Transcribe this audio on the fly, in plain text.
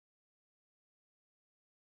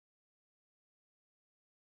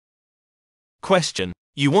Question: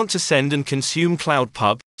 you want to send and consume Cloud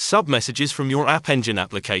Pub sub messages from your App Engine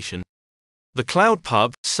application. The Cloud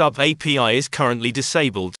Pub sub API is currently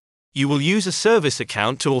disabled. You will use a service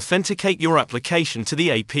account to authenticate your application to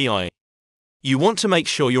the API. You want to make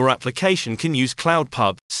sure your application can use Cloud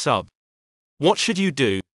Pub sub. What should you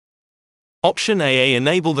do? Option A.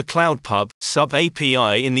 Enable the Cloud Pub sub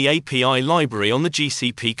API in the API library on the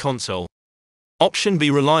GCP console. Option B.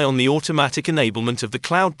 Rely on the automatic enablement of the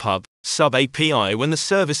Cloud Pub sub API when the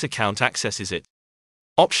service account accesses it.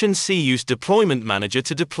 Option C. Use Deployment Manager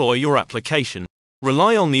to deploy your application.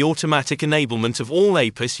 Rely on the automatic enablement of all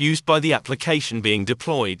APIs used by the application being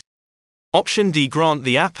deployed. Option D. Grant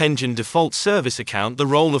the App Engine default service account the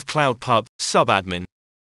role of Cloud Pub sub-admin.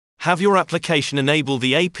 Have your application enable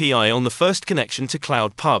the API on the first connection to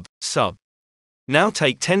Cloud Pub sub. Now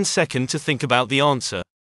take 10 seconds to think about the answer.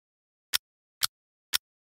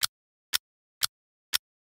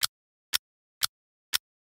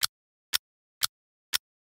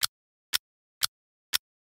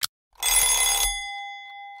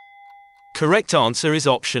 Correct answer is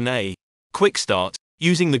option A. Quick Start,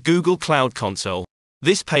 using the Google Cloud Console.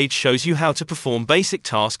 This page shows you how to perform basic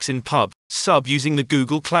tasks in Pub sub using the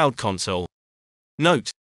Google Cloud Console. Note: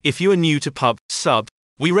 if you are new to Pub sub,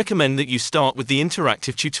 we recommend that you start with the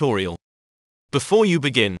interactive tutorial. Before you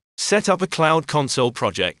begin, set up a Cloud Console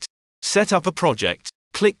project. Set up a project.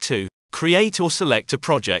 Click to create or select a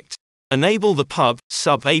project. Enable the Pub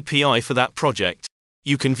sub API for that project.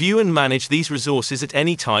 You can view and manage these resources at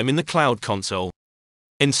any time in the Cloud Console.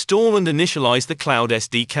 Install and initialize the Cloud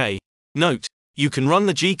SDK. Note: you can run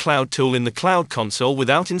the G-Cloud tool in the Cloud Console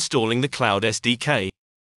without installing the Cloud SDK.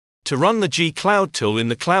 To run the G-Cloud tool in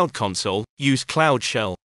the Cloud Console, use Cloud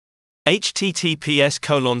Shell.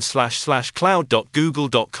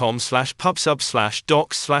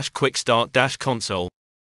 https://cloud.google.com/pubsub/docs/quickstart-console